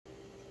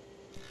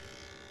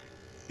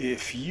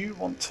If you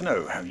want to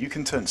know how you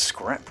can turn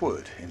scrap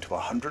wood into a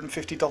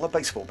 $150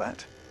 baseball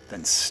bat,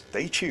 then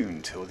stay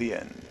tuned till the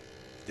end.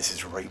 This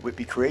is Ray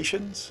Whitby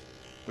Creations,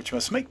 which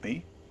must make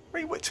me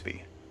Ray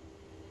Whitby.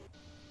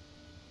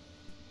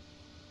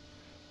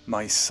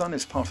 My son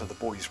is part of the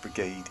Boys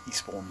Brigade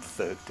Eastbourne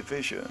 3rd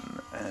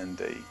Division,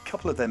 and a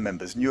couple of their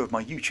members knew of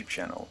my YouTube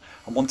channel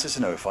and wanted to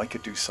know if I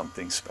could do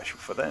something special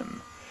for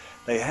them.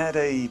 They had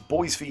a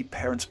Boys v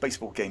Parents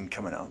baseball game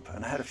coming up,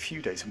 and I had a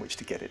few days in which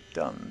to get it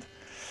done.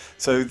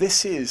 So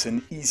this is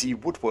an easy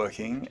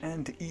woodworking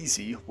and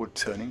easy wood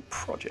turning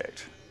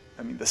project.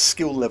 I mean, the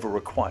skill level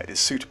required is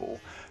suitable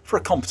for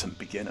a competent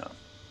beginner.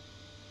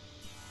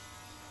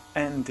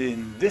 And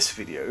in this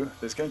video,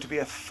 there's going to be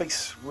a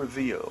face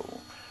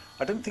reveal.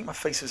 I don't think my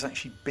face has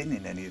actually been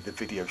in any of the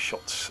video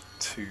shots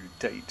to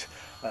date,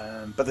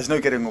 but there's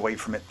no getting away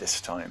from it this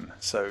time.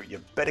 So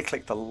you better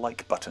click the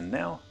like button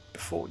now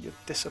before you're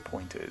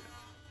disappointed.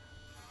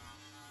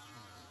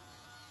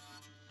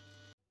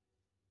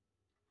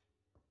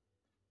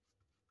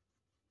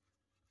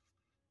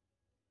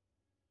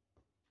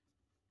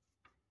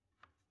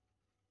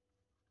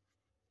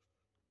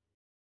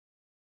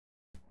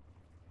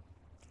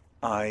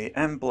 I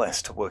am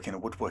blessed to work in a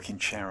woodworking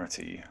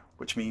charity,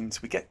 which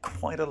means we get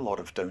quite a lot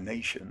of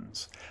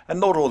donations, and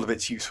not all of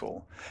it's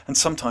useful, and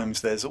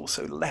sometimes there's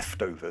also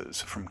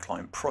leftovers from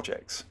client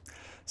projects.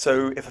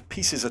 So if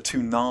pieces are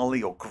too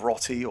gnarly or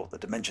grotty, or the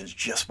dimensions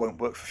just won't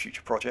work for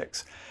future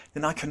projects,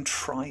 then I can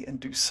try and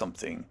do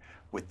something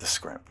with the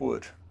scrap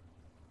wood.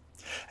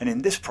 And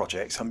in this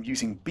project I'm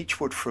using beech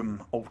wood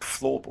from old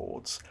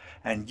floorboards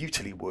and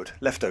utile wood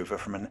left over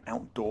from an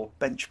outdoor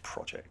bench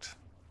project.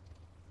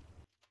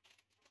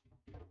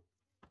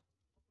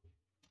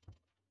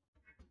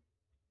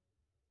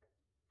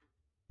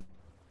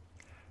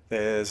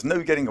 There's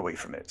no getting away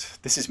from it.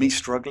 This is me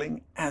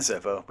struggling, as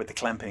ever, with the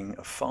clamping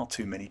of far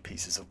too many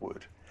pieces of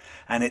wood.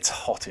 And it's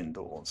hot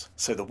indoors,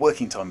 so the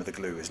working time of the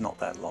glue is not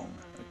that long.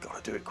 I've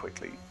got to do it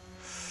quickly.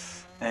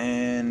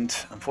 And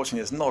unfortunately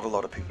there's not a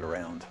lot of people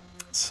around,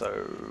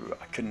 so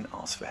I couldn't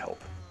ask for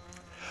help.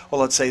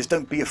 All I'd say is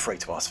don't be afraid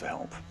to ask for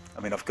help.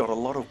 I mean, I've got a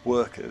lot of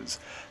workers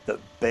that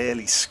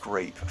barely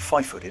scrape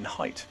 5 foot in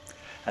height,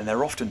 and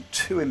they're often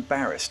too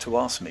embarrassed to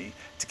ask me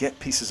to get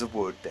pieces of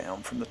wood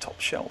down from the top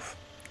shelf.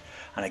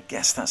 And I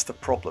guess that's the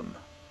problem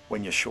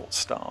when you're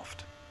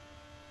short-staffed.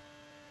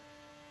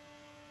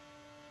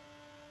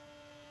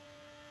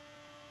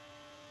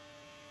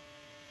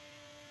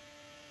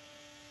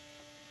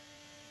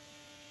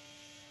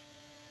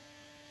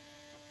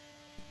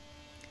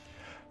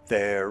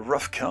 They're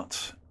rough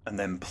cut and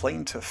then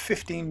planed to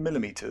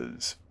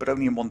 15mm, but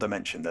only in one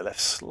dimension. They're left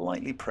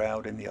slightly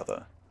proud in the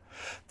other.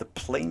 The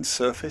planed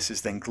surface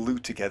is then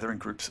glued together in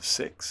groups of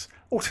 6,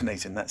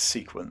 alternating that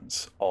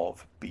sequence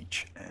of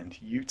beech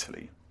and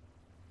utile.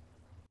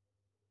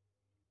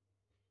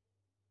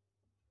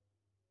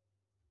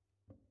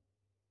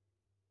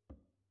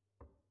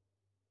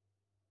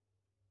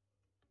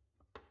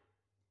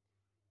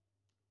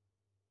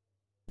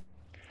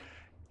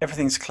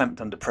 Everything's clamped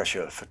under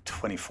pressure for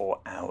 24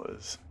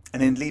 hours.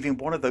 And in leaving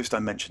one of those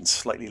dimensions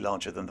slightly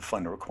larger than the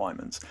final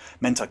requirements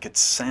meant I could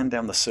sand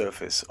down the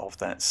surface of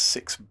that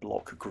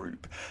 6-block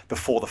group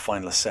before the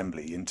final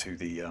assembly into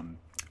the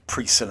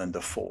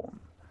pre-cylinder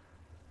form.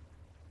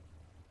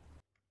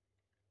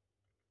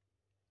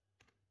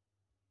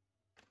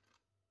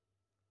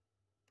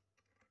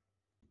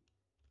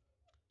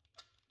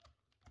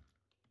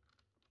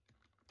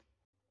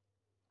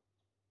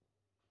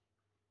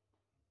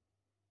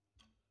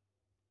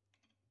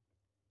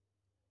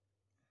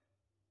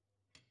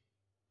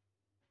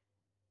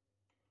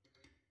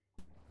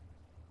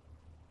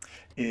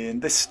 In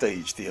this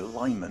stage, the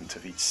alignment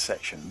of each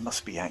section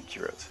must be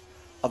accurate,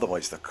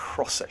 otherwise the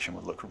cross-section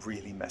will look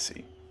really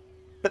messy.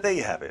 But there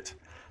you have it,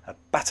 a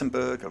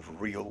Battenberg of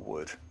real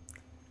wood.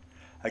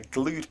 A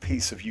glued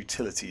piece of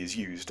utility is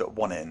used at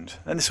one end,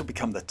 and this will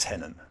become the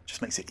tenon,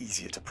 just makes it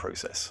easier to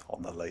process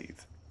on the lathe.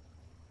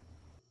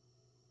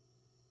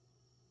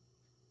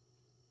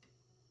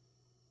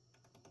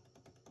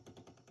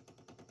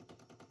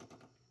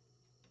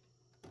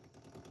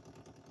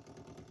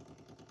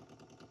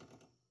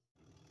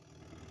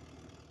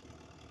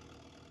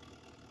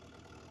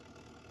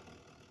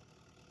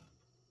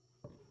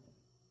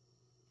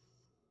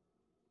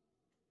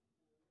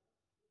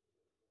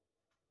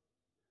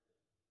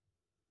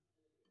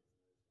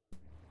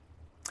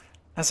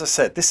 As I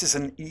said, this is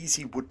an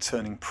easy wood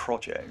turning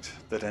project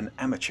that an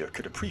amateur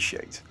could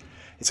appreciate.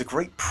 It's a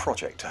great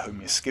project to hone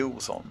your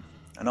skills on,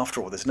 and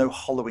after all there's no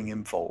hollowing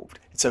involved,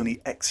 it's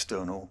only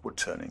external wood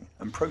turning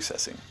and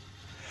processing.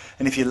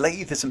 And if your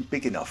lathe isn't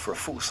big enough for a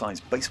full-size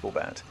baseball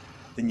bat,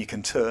 then you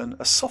can turn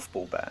a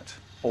softball bat,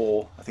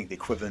 or I think the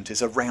equivalent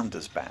is a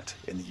rounder's bat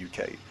in the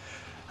UK,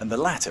 and the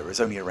latter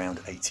is only around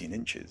 18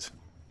 inches.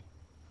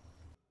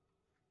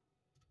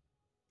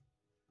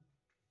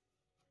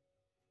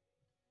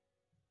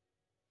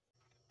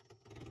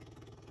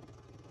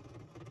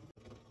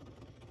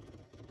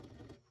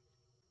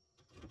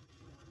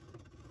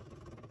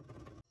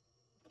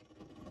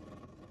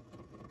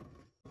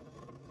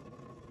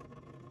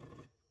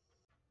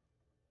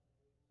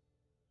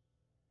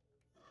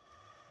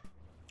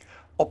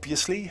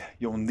 Obviously,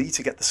 you'll need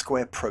to get the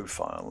square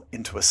profile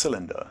into a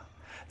cylinder.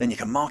 Then you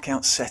can mark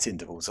out set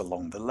intervals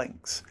along the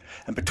lengths,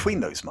 and between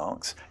those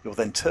marks you'll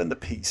then turn the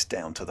piece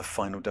down to the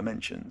final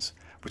dimensions,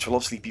 which will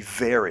obviously be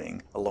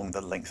varying along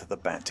the length of the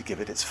bat to give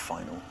it its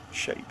final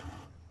shape.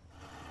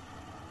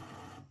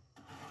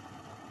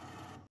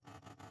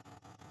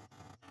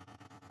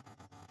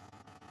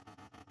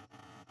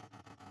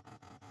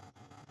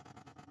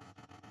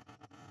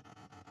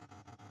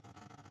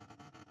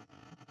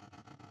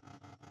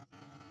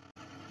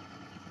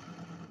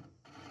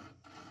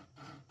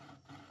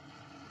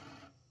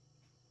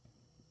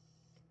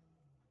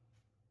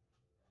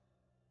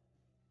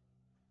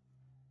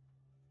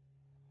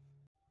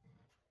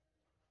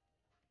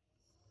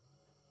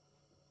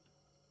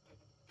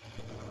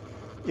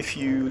 If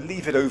you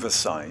leave it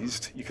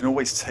oversized, you can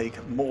always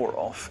take more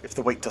off if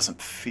the weight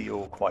doesn't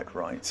feel quite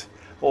right,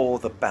 or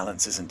the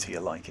balance isn't to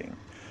your liking.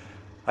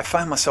 I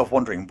found myself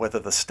wondering whether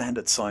the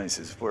standard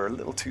sizes were a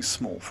little too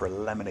small for a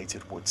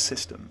laminated wood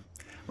system.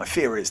 My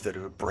fear is that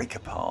it would break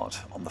apart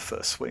on the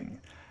first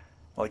swing.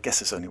 Well, I guess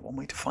there's only one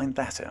way to find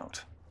that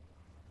out.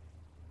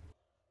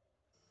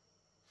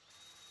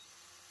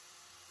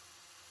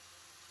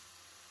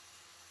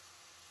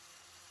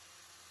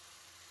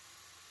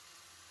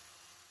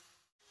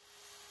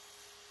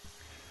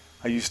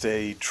 I used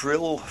a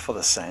drill for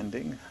the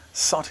sanding,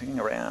 starting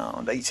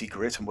around 80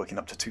 grit and working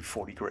up to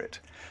 240 grit,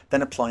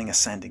 then applying a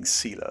sanding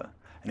sealer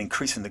and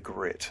increasing the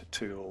grit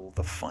to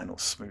the final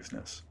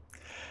smoothness.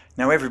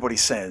 Now everybody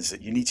says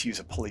that you need to use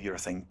a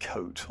polyurethane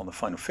coat on the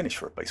final finish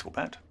for a baseball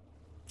bat,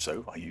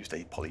 so I used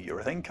a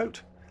polyurethane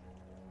coat.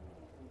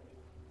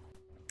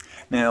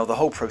 Now the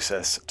whole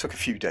process took a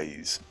few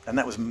days, and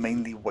that was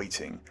mainly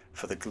waiting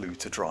for the glue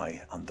to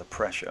dry under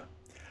pressure.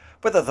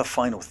 Whether the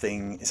final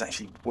thing is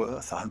actually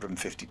worth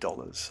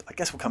 $150, I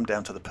guess will come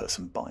down to the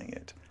person buying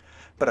it.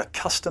 But a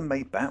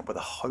custom-made bat with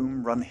a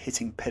home run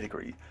hitting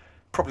pedigree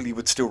probably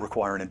would still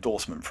require an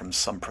endorsement from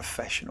some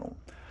professional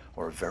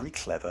or a very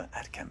clever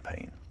ad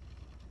campaign.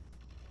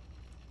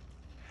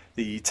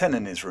 The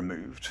tenon is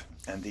removed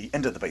and the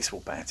end of the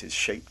baseball bat is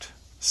shaped,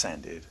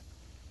 sanded,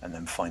 and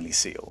then finally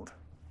sealed.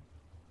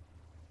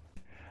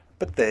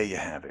 But there you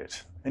have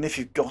it. And if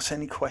you've got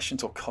any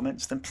questions or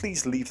comments, then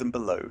please leave them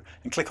below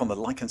and click on the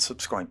like and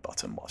subscribe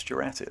button whilst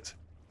you're at it.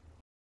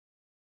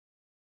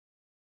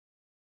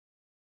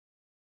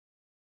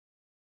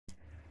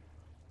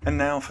 And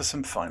now for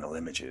some final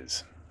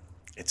images.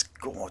 It's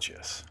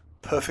gorgeous,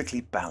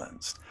 perfectly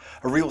balanced,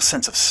 a real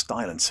sense of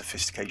style and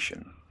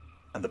sophistication.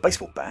 And the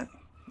baseball bat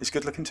is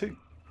good looking too.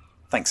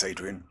 Thanks,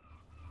 Adrian.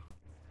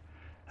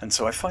 And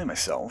so I find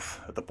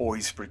myself at the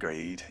Boys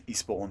Brigade,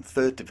 Eastbourne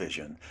 3rd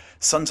Division,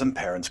 Sons and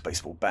Parents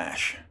Baseball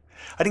Bash.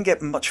 I didn't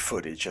get much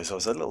footage as I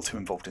was a little too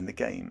involved in the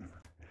game.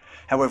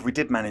 However, we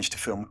did manage to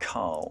film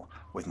Carl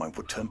with my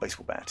wood-turn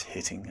baseball bat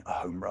hitting a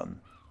home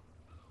run.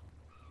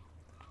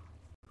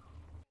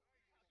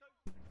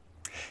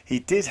 He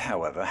did,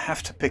 however,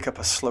 have to pick up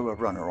a slower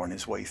runner on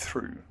his way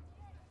through.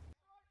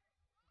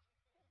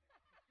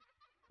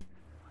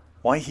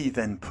 Why he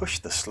then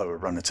pushed the slower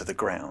runner to the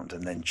ground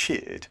and then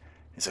cheered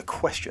is a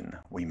question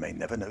we may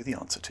never know the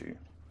answer to.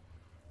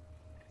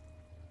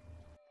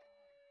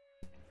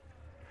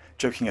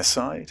 Joking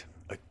aside,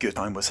 a good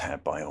time was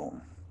had by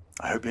all.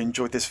 I hope you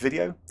enjoyed this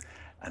video,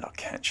 and I'll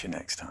catch you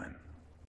next time.